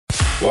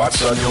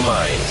What's on your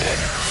mind?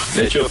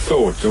 Let your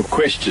thoughts or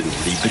questions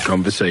lead the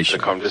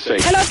conversation.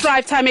 Hello,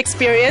 Drive Time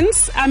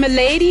Experience. I'm a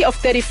lady of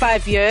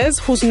 35 years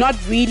who's not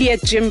really a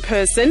gym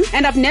person,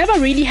 and I've never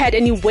really had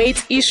any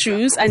weight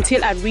issues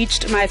until I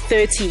reached my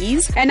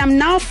 30s. And I'm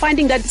now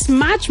finding that it's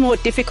much more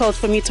difficult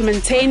for me to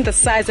maintain the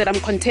size that I'm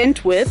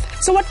content with.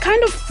 So what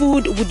kind of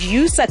food would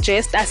you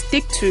suggest I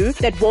stick to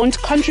that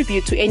won't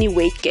contribute to any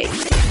weight gain?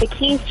 The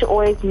key is to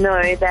always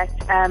know that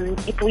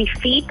if we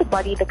feed the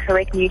body the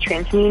correct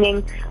nutrients,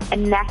 meaning a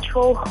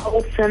natural,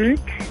 wholesome,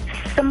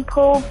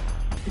 simple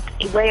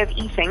way of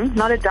eating,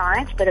 not a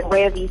diet, but a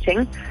way of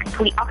eating. If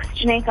we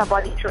oxygenate our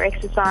body through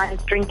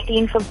exercise, drink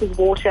clean filtered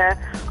water,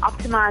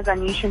 optimize our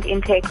nutrient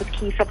intake with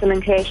key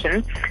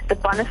supplementation, the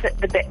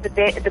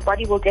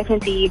body will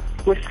definitely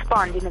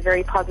respond in a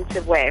very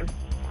positive way.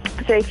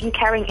 So if you're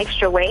carrying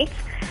extra weight,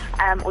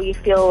 or you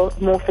feel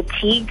more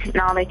fatigued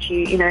now that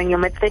in your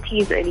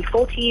mid-30s, early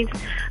 40s,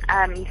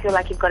 you feel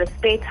like you've got a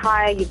spare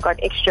tire, you've got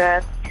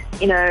extra,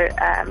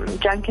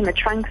 junk in the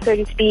trunk, so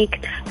to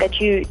speak, that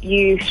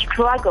you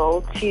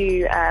struggle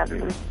to,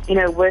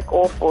 work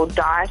off or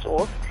diet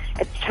off.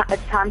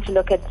 It's time to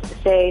look at,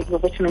 say, your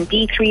vitamin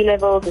D3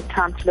 levels. It's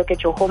time to look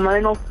at your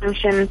hormonal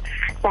function.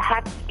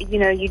 Perhaps,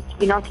 you're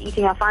not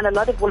eating. I find a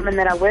lot of women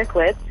that I work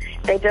with,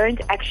 they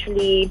don't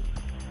actually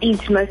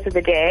eat most of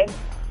the day.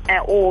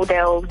 Or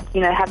they'll,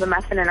 have a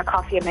muffin and a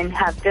coffee and then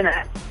have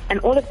dinner. And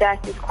all of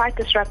that is quite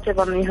disruptive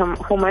on the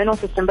hormonal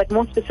system, but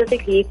more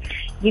specifically,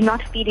 you're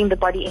not feeding the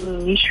body any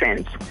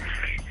nutrients.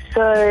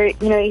 So,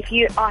 if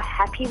you are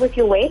happy with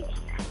your weight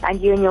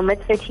and you're in your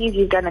mid-30s,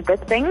 you've done a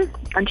good thing.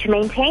 And to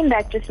maintain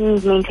that just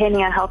means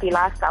maintaining a healthy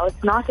lifestyle.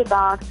 It's not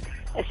about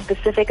a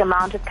specific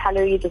amount of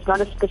calories. It's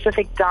not a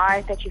specific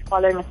diet that you're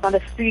following. It's not a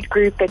food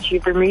group that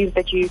you've removed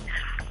that you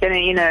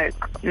going to,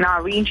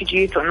 now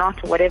reintroduce or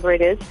not, or whatever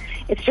it is.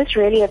 It's just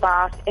really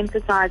about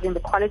emphasizing the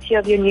quality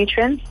of your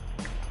nutrients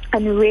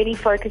and really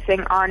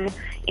focusing on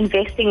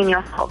investing in your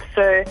health.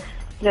 So,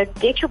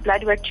 get your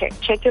blood work checked,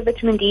 check your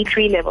vitamin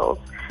D3 levels,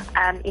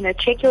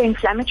 check your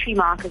inflammatory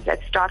markers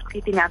that start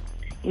creeping up,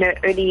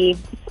 early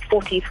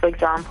 40s, for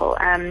example.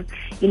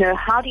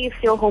 How do you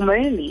feel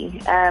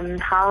hormonally?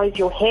 How is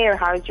your hair?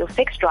 How is your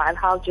sex drive?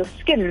 How's your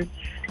skin?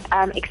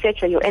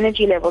 Etc., your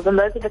energy levels. And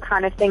those are the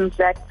kind of things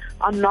that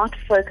are not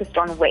focused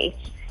on weight.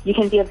 You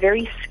can be a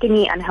very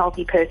skinny,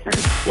 unhealthy person.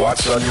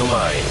 What's on your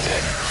mind?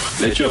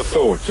 Let your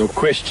thoughts or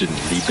questions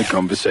lead the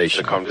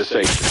conversation.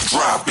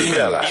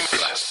 Email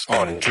us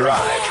on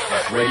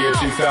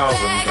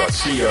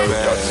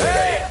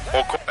drive@radio2000.co.za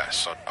or call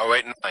us on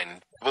 089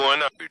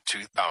 110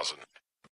 2000.